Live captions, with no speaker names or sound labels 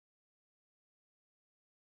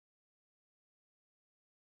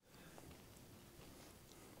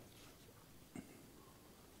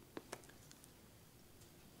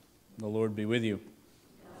The Lord be with you.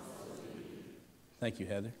 Thank you,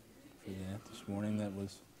 Heather, for that this morning. That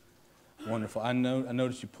was wonderful. I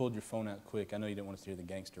noticed you pulled your phone out quick. I know you didn't want us to hear the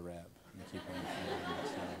gangster rap. Keep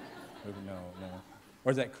on no. Or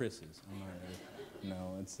is that Chris's?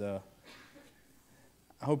 No, it's... I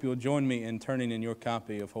hope you'll join me in turning in your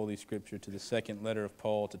copy of Holy Scripture to the second letter of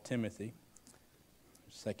Paul to Timothy.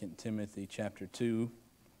 2 Timothy chapter 2.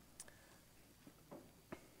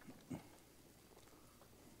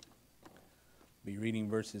 Be reading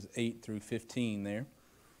verses 8 through 15 there.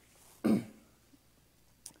 2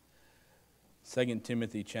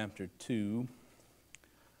 Timothy chapter 2,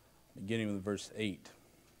 beginning with verse 8.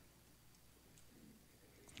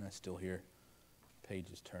 I still hear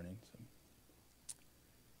pages turning.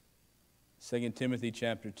 2 Timothy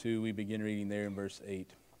chapter 2, we begin reading there in verse 8.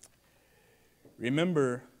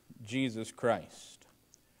 Remember Jesus Christ,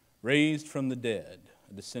 raised from the dead,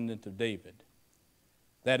 a descendant of David.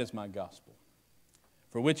 That is my gospel,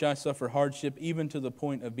 for which I suffer hardship even to the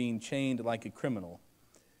point of being chained like a criminal.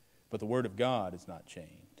 But the word of God is not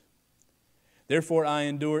chained. Therefore I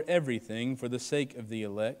endure everything for the sake of the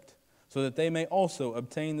elect, so that they may also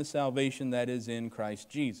obtain the salvation that is in Christ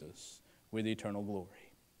Jesus with eternal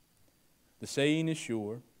glory. The saying is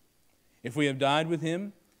sure, if we have died with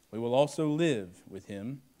him, we will also live with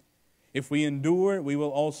him. If we endure, we will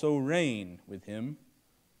also reign with him.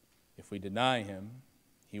 If we deny him,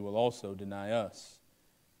 he will also deny us.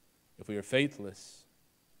 If we are faithless,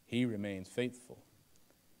 he remains faithful,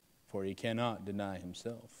 for he cannot deny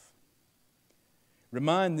himself.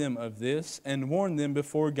 Remind them of this and warn them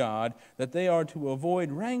before God that they are to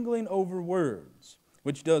avoid wrangling over words,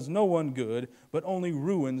 which does no one good, but only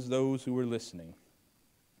ruins those who are listening.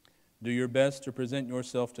 Do your best to present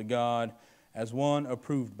yourself to God as one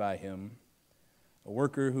approved by him, a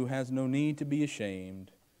worker who has no need to be ashamed,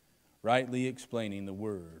 rightly explaining the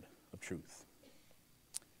word of truth.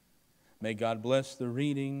 May God bless the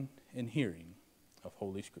reading and hearing of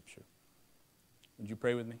Holy Scripture. Would you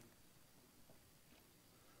pray with me?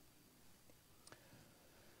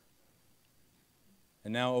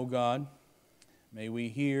 And now, O God, may we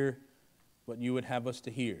hear what you would have us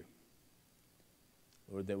to hear.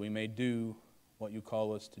 Lord, that we may do what you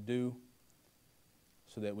call us to do,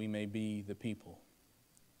 so that we may be the people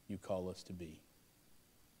you call us to be.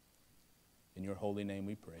 In your holy name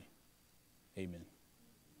we pray. Amen.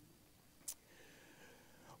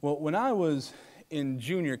 Well, when I was in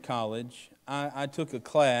junior college, I took a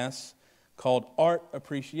class called Art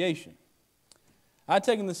Appreciation. I'd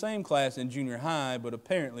taken the same class in junior high, but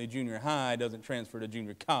apparently junior high doesn't transfer to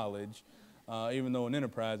junior college, even though in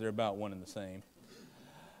Enterprise they're about one and the same.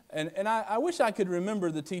 And I wish I could remember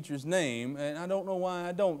the teacher's name, and I don't know why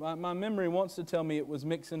I don't. My memory wants to tell me it was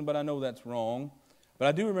Mixon, but I know that's wrong. But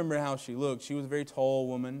I do remember how she looked. She was a very tall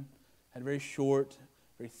woman, had very short,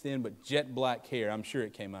 very thin, but jet black hair. I'm sure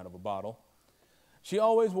it came out of a bottle. She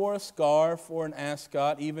always wore a scarf or an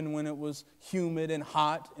ascot, even when it was humid and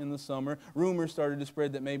hot in the summer. Rumors started to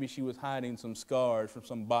spread that maybe she was hiding some scars from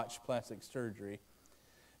some botched plastic surgery.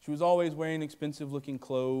 She was always wearing expensive-looking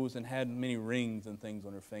clothes and had many rings and things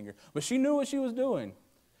on her finger. But she knew what she was doing.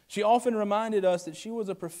 She often reminded us that she was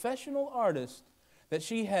a professional artist, that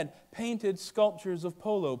she had painted sculptures of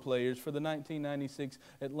polo players for the 1996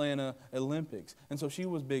 Atlanta Olympics. And so she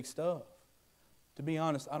was big stuff. To be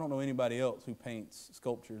honest, I don't know anybody else who paints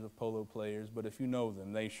sculptures of polo players, but if you know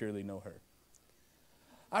them, they surely know her.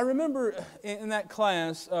 I remember in that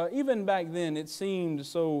class, even back then, it seemed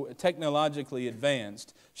so technologically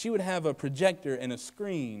advanced. She would have a projector and a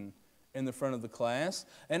screen in the front of the class,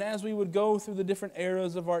 and as we would go through the different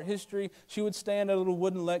eras of art history, she would stand at a little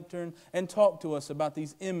wooden lectern and talk to us about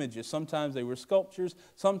these images. Sometimes they were sculptures,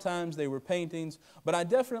 sometimes they were paintings, but I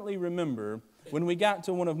definitely remember when we got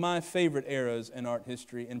to one of my favorite eras in art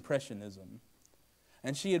history, Impressionism.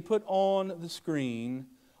 And she had put on the screen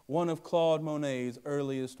one of Claude Monet's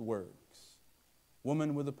earliest works,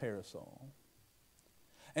 Woman with a Parasol.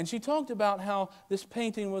 And she talked about how this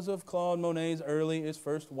painting was of Claude Monet's his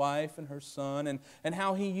first wife and her son, and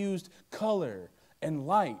how he used color and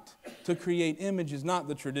light to create images, not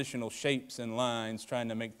the traditional shapes and lines trying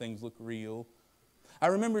to make things look real. I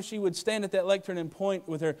remember she would stand at that lectern and point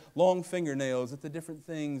with her long fingernails at the different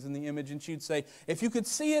things in the image, and she'd say, if you could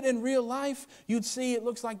see it in real life, you'd see it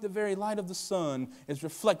looks like the very light of the sun is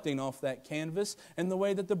reflecting off that canvas, and the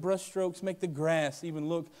way that the brush strokes make the grass even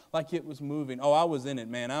look like it was moving. Oh, I was in it,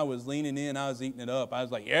 man. I was leaning in. I was eating it up. I was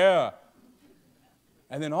like, yeah.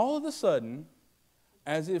 And then all of a sudden,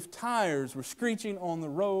 as if tires were screeching on the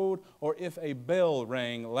road or if a bell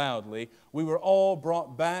rang loudly, we were all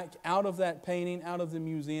brought back out of that painting, out of the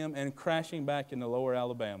museum, and crashing back into Lower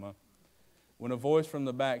Alabama. when a voice from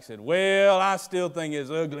the back said, "Well, I still think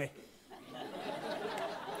it's ugly."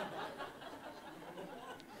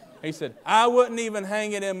 He said, "I wouldn't even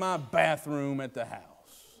hang it in my bathroom at the house."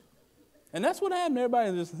 And that's what happened.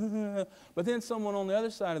 Everybody just, but then someone on the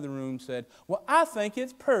other side of the room said, "Well, I think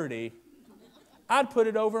it's pretty. I'd put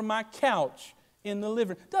it over my couch in the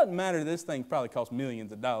living room." Doesn't matter, this thing probably costs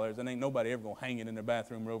millions of dollars, and ain't nobody ever going to hang it in their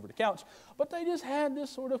bathroom or over the couch. But they just had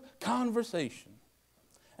this sort of conversation.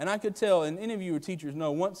 And I could tell, and any of you who are teachers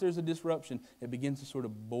know, once there's a disruption, it begins to sort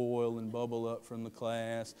of boil and bubble up from the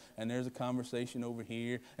class, and there's a conversation over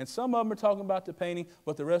here. And some of them are talking about the painting,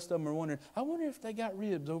 but the rest of them are wondering, I wonder if they got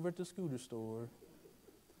ribs over at the scooter store.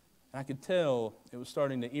 And I could tell it was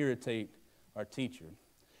starting to irritate our teacher.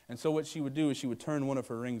 And so what she would do is she would turn one of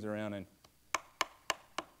her rings around and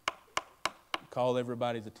call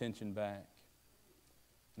everybody's attention back.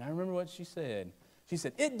 And I remember what she said. She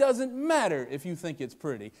said, "It doesn't matter if you think it's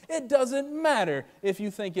pretty. It doesn't matter if you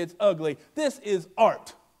think it's ugly. This is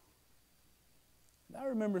art." And I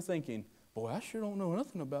remember thinking, boy, I sure don't know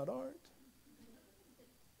nothing about art.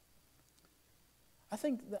 I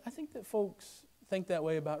think that folks think that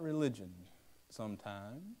way about religion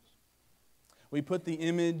sometimes. We put the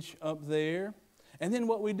image up there, and then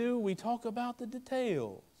what we do, we talk about the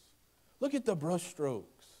details. Look at the brush strokes.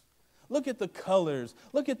 Look at the colors.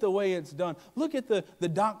 Look at the way it's done. Look at the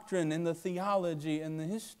doctrine and the theology and the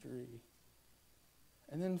history.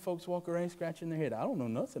 And then folks walk around scratching their head. I don't know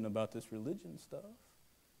nothing about this religion stuff.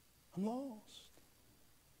 I'm lost.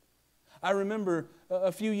 I remember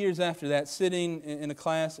a few years after that, sitting in a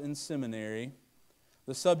class in seminary.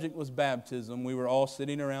 The subject was baptism. We were all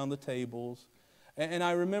sitting around the tables. And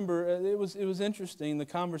I remember it was interesting, the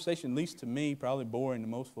conversation, at least to me, probably boring to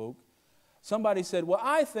most folk. Somebody said, "Well,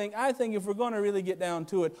 I think if we're going to really get down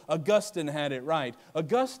to it, Augustine had it right.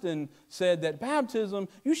 Augustine said that baptism,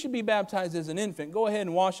 you should be baptized as an infant. Go ahead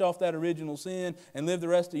and wash off that original sin and live the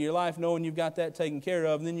rest of your life knowing you've got that taken care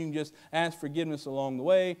of. And then you can just ask forgiveness along the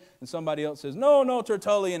way." And somebody else says, no,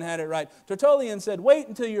 Tertullian had it right. Tertullian said, "Wait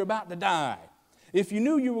until you're about to die. If you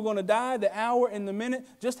knew you were going to die, the hour and the minute,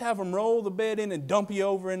 just have them roll the bed in and dump you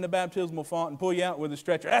over in the baptismal font and pull you out with a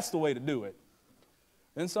stretcher. That's the way to do it."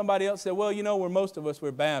 Then somebody else said, "Well, where most of us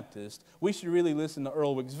were Baptists, we should really listen to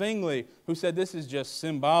Earl Wrangling, who said this is just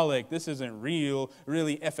symbolic. This isn't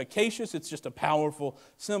really efficacious. It's just a powerful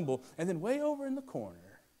symbol." And then way over in the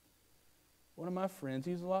corner, one of my friends,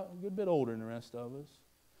 he's a good bit older than the rest of us,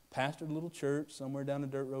 pastored a little church somewhere down a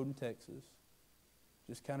dirt road in Texas,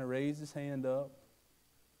 just kind of raised his hand up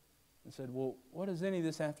and said, "Well, what does any of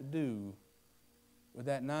this have to do with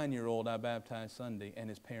that 9-year-old I baptized Sunday and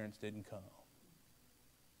his parents didn't come?"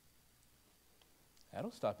 That'll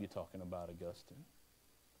stop you talking about Augustine.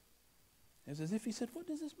 It's as if he said, "What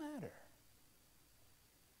does this matter?"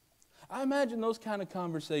 I imagine those kind of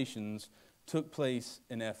conversations took place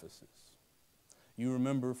in Ephesus. You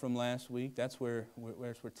remember from last week, that's where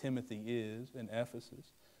Timothy is, in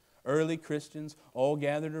Ephesus. Early Christians all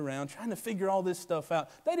gathered around trying to figure all this stuff out.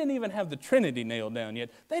 They didn't even have the Trinity nailed down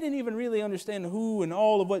yet. They didn't even really understand who and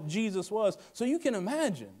all of what Jesus was. So you can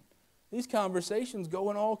imagine these conversations go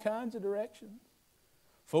in all kinds of directions.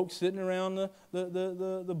 Folks sitting around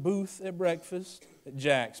the booth at breakfast, at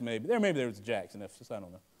Jack's maybe. Maybe there was Jack's in Ephesus, I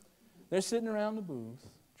don't know. They're sitting around the booth,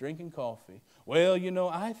 drinking coffee. "Well,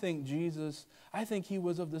 I think Jesus, I think he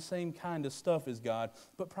was of the same kind of stuff as God,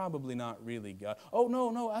 but probably not really God. Oh,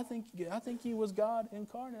 no, I think he was God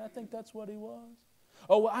incarnate. I think that's what he was.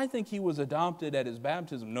 Oh, well, I think he was adopted at his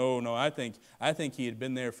baptism. No, I think he had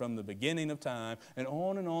been there from the beginning of time." And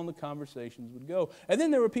on the conversations would go. And then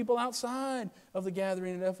there were people outside of the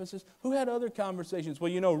gathering at Ephesus who had other conversations.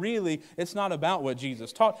 Well, really, it's not about what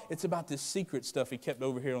Jesus taught. It's about this secret stuff he kept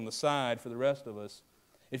over here on the side for the rest of us.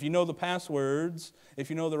 If you know the passwords, if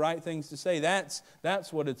you know the right things to say, that's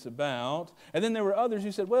what it's about. And then there were others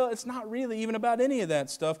who said, "Well, it's not really even about any of that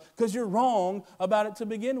stuff because you're wrong about it to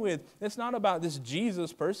begin with. It's not about this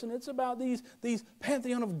Jesus person. It's about these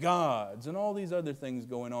pantheon of gods and all these other things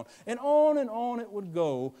going on." And on it would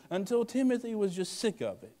go until Timothy was just sick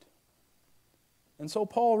of it. And so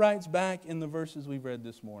Paul writes back in the verses we've read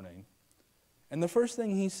this morning. And the first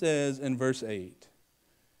thing he says in verse 8,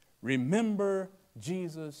 "Remember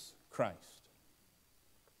Jesus Christ."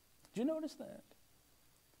 Did you notice that?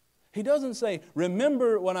 He doesn't say,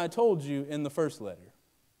 "Remember what I told you in the first letter."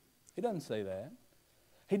 He doesn't say that.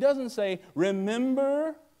 He doesn't say,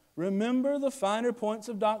 Remember the finer points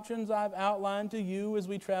of doctrines I've outlined to you as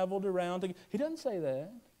we traveled around. He doesn't say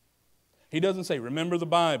that. He doesn't say, "Remember the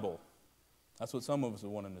Bible." That's what some of us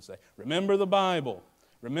want him to say. "Remember the Bible.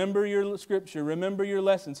 Remember your scripture. Remember your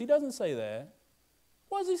lessons." He doesn't say that.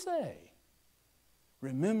 What does he say?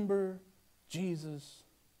 Remember Jesus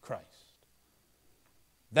Christ.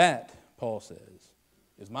 That, Paul says,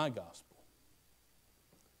 is my gospel.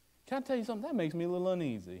 Can I tell you something? That makes me a little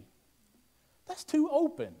uneasy. That's too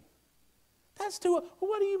open.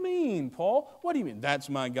 What do you mean, Paul? What do you mean? That's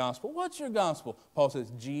my gospel. What's your gospel? Paul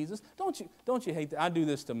says, Jesus. Don't you hate that? I do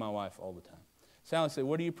this to my wife all the time. Sally said,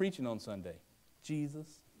 what are you preaching on Sunday?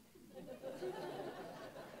 Jesus.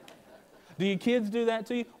 Do your kids do that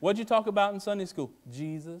to you? What'd you talk about in Sunday school?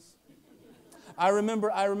 Jesus. I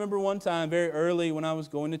remember one time very early when I was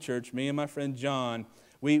going to church, me and my friend John,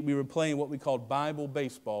 we were playing what we called Bible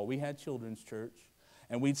baseball. We had children's church.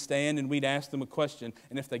 And we'd stand and we'd ask them a question,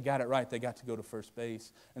 and if they got it right, they got to go to first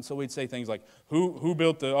base. And so we'd say things like, who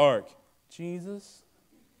built the ark? Jesus.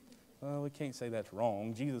 Well, we can't say that's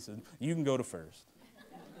wrong. Jesus said, you can go to first.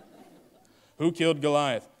 Who killed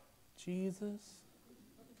Goliath? Jesus.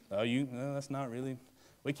 No, that's not really.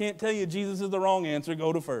 We can't tell you Jesus is the wrong answer.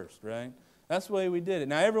 Go to first, right? That's the way we did it.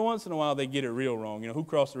 Now, every once in a while, they get it real wrong. Who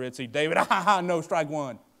crossed the Red Sea? David. No, strike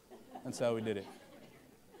one. That's how we did it.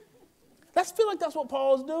 I feel like that's what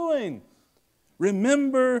Paul's doing.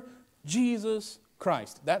 Remember Jesus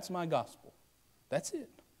Christ. That's my gospel. That's it.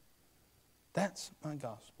 That's my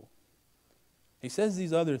gospel. He says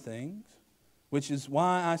these other things, which is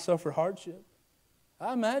why I suffer hardship.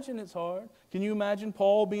 I imagine it's hard. Can you imagine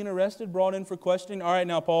Paul being arrested, brought in for questioning? All right,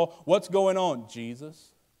 now, Paul, what's going on?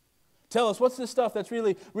 Jesus. Tell us, what's this stuff that's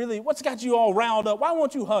really, what's got you all riled up? Why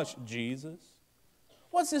won't you hush? Jesus.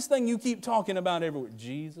 What's this thing you keep talking about everywhere?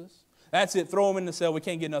 Jesus. That's it. Throw him in the cell. We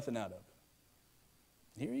can't get nothing out of it.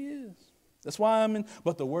 Here he is. That's why I'm in.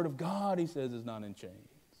 But the Word of God, he says, is not in chains.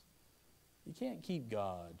 You can't keep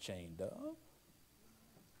God chained up.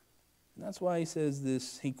 And that's why he says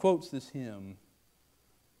this. He quotes this hymn.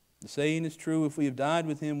 The saying is true. If we have died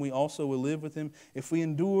with him, we also will live with him. If we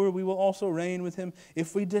endure, we will also reign with him.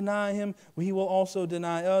 If we deny him, he will also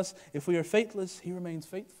deny us. If we are faithless, he remains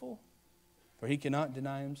faithful, for he cannot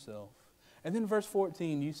deny himself. And then verse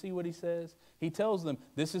 14, you see what he says? He tells them,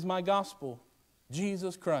 this is my gospel,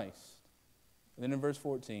 Jesus Christ. And then in verse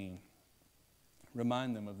 14,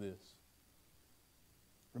 remind them of this.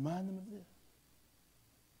 Remind them of this.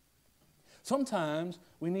 Sometimes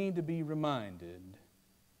we need to be reminded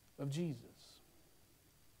of Jesus.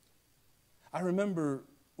 I remember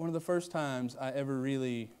one of the first times I ever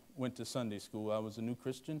really went to Sunday school. I was a new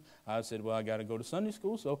Christian. I said, well, I got to go to Sunday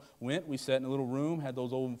school. So we sat in a little room, had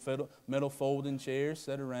those old metal folding chairs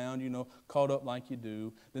set around, caught up like you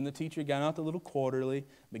do. Then the teacher got out the little quarterly,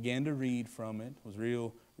 began to read from it. It was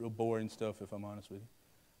real boring stuff, if I'm honest with you.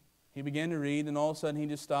 He began to read, and all of a sudden he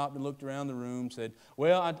just stopped and looked around the room, said,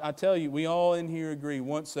 well, I tell you, we all in here agree,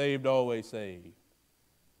 once saved, always saved.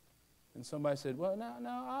 And somebody said, well,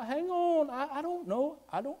 now, hang on. I don't know.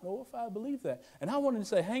 I don't know if I believe that. And I wanted to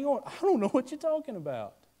say, hang on. I don't know what you're talking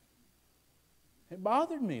about. It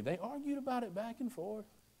bothered me. They argued about it back and forth.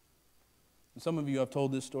 And some of you have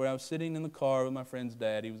told this story. I was sitting in the car with my friend's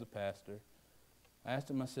dad. He was a pastor. I asked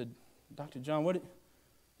him, I said, Dr. John, what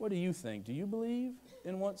do you think? Do you believe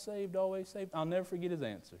in once saved, always saved? I'll never forget his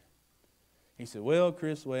answer. He said, well,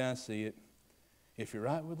 Chris, the way I see it, if you're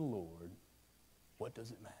right with the Lord, what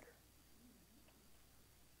does it matter?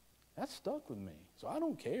 That stuck with me. So I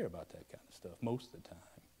don't care about that kind of stuff most of the time.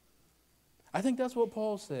 I think that's what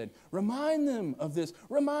Paul said. Remind them of this.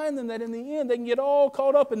 Remind them that in the end they can get all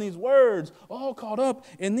caught up in these words, all caught up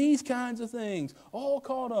in these kinds of things, all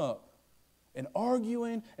caught up in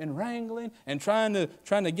arguing and wrangling and trying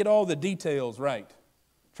to get all the details right,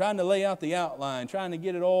 trying to lay out the outline, trying to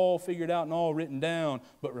get it all figured out and all written down.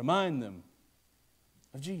 But remind them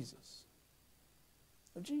of Jesus.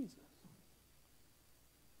 Of Jesus.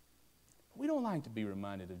 We don't like to be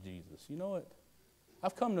reminded of Jesus. You know what?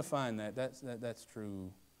 I've come to find that's true.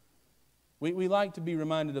 We like to be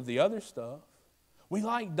reminded of the other stuff. We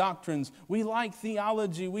like doctrines. We like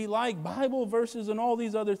theology. We like Bible verses and all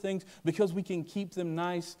these other things because we can keep them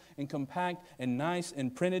nice and compact and nice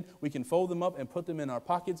and printed. We can fold them up and put them in our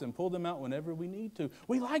pockets and pull them out whenever we need to.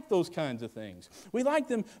 We like those kinds of things. We like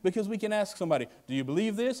them because we can ask somebody, do you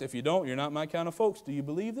believe this? If you don't, you're not my kind of folks. Do you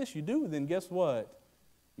believe this? You do. Then guess what?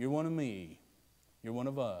 You're one of me. You're one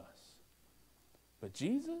of us. But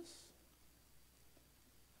Jesus?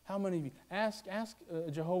 How many of you? Ask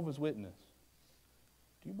Jehovah's Witness.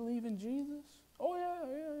 Do you believe in Jesus? Oh,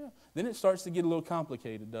 yeah. Then it starts to get a little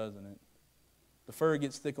complicated, doesn't it? The fur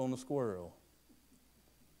gets thick on the squirrel.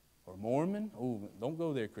 Or Mormon? Oh, don't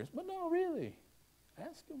go there, Chris. But no, really.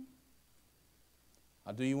 Ask them.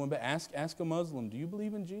 I'll do you one better. Ask a Muslim. Do you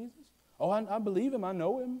believe in Jesus? Oh, I believe him. I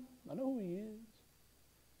know him. I know who he is.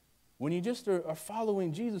 when you just are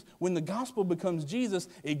following Jesus, when the gospel becomes Jesus,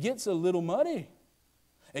 it gets a little muddy.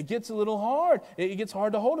 It gets a little hard. It gets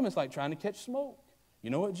hard to hold him. It's like trying to catch smoke. You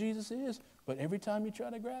know what Jesus is, but every time you try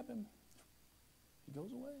to grab him, he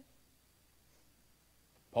goes away.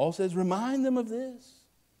 Paul says, remind them of this.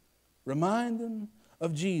 Remind them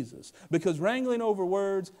of Jesus. Because wrangling over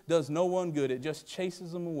words does no one good. It just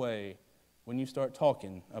chases them away when you start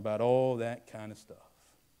talking about all that kind of stuff.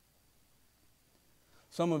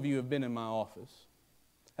 Some of you have been in my office.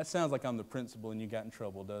 That sounds like I'm the principal and you got in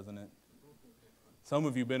trouble, doesn't it? Some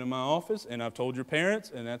of you have been in my office, and I've told your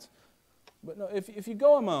parents, and that's... But no, if you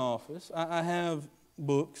go in my office, I have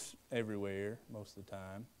books everywhere most of the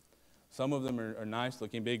time. Some of them are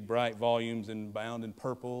nice-looking, big, bright volumes and bound in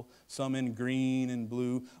purple, some in green and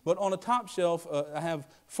blue. But on a top shelf, I have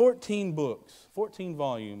 14 books, 14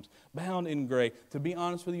 volumes, bound in gray. To be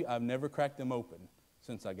honest with you, I've never cracked them open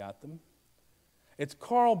since I got them. It's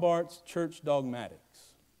Karl Barth's Church Dogmatics.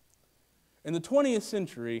 In the 20th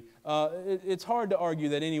century, it's hard to argue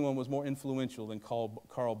that anyone was more influential than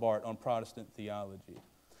Karl Barth on Protestant theology.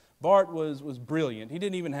 Barth was brilliant. He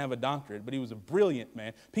didn't even have a doctorate, but he was a brilliant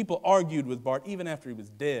man. People argued with Barth even after he was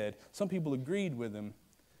dead. Some people agreed with him.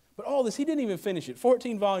 But all this, he didn't even finish it.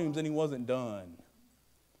 14 volumes and he wasn't done.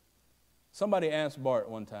 Somebody asked Barth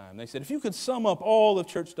one time, they said, if you could sum up all of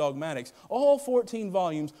Church Dogmatics, all 14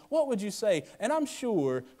 volumes, what would you say? And I'm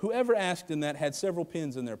sure whoever asked him that had several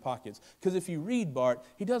pens in their pockets. Because if you read Barth,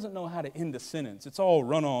 he doesn't know how to end a sentence. It's all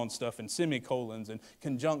run-on stuff and semicolons and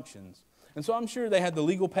conjunctions. And so I'm sure they had the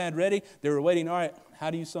legal pad ready. They were waiting, all right,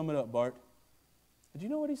 how do you sum it up, Barth? Did you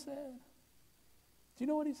know what he said? Do you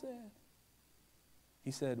know what he said?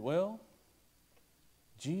 He said, well,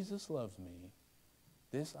 Jesus loves me.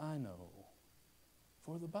 This I know,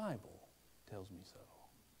 for the Bible tells me so.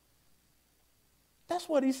 That's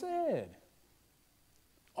what he said.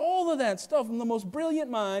 All of that stuff from the most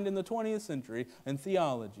brilliant mind in the 20th century in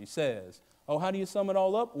theology says, oh, how do you sum it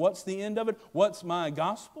all up? What's the end of it? What's my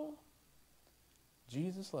gospel?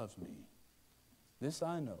 Jesus loves me. This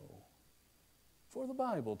I know, for the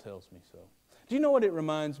Bible tells me so. Do you know what it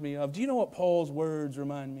reminds me of? Do you know what Paul's words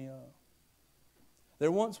remind me of?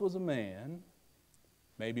 There once was a man,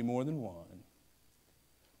 maybe more than one,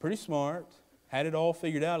 pretty smart, had it all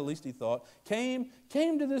figured out, at least he thought, came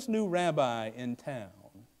to this new rabbi in town,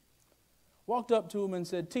 walked up to him and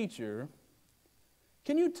said, teacher,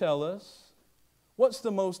 can you tell us what's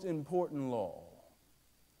the most important law?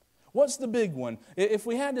 What's the big one? If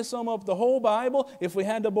we had to sum up the whole Bible, if we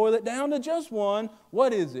had to boil it down to just one,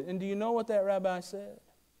 what is it? And do you know what that rabbi said?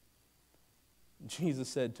 Jesus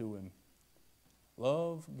said to him,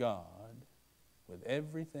 love God with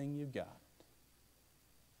everything you've got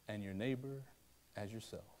and your neighbor as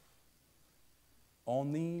yourself.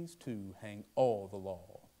 On these two hang all the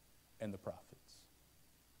law and the prophets.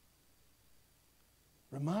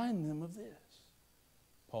 Remind them of this,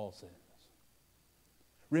 Paul says.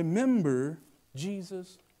 Remember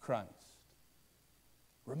Jesus Christ.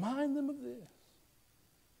 Remind them of this.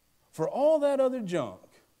 For all that other junk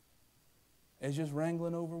is just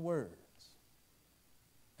wrangling over words.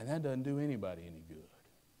 And that doesn't do anybody any good.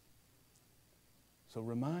 So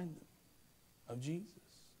remind them of Jesus.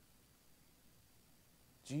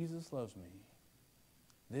 Jesus loves me.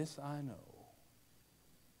 This I know.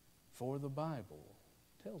 For the Bible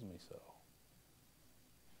tells me so.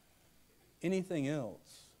 Anything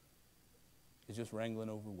else is just wrangling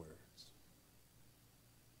over words.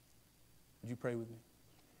 Would you pray with me?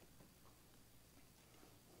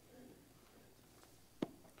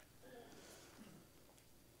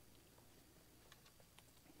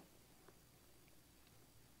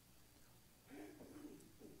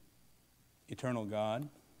 Eternal God,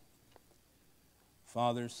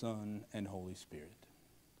 Father, Son, and Holy Spirit,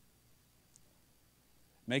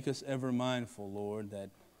 make us ever mindful, Lord, that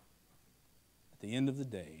at the end of the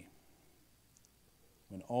day,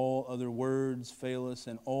 when all other words fail us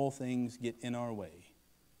and all things get in our way,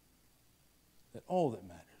 that all that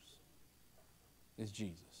matters is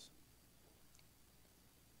Jesus.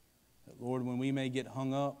 That, Lord, when we may get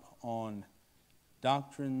hung up on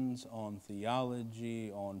doctrines, on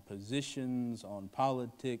theology, on positions, on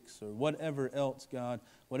politics, or whatever else, God,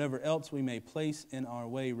 whatever else we may place in our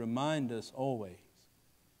way, remind us always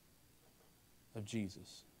of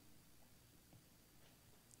Jesus.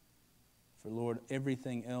 For, Lord,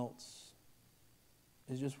 everything else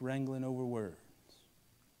is just wrangling over words,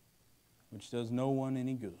 which does no one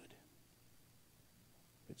any good,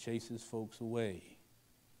 but chases folks away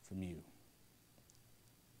from you.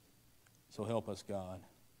 So help us, God,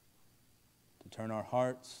 to turn our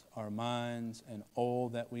hearts, our minds, and all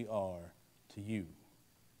that we are to you,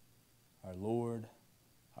 our Lord,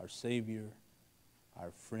 our Savior,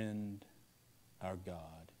 our friend, our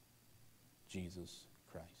God, Jesus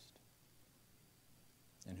Christ,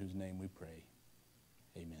 in whose name we pray.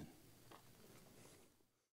 Amen.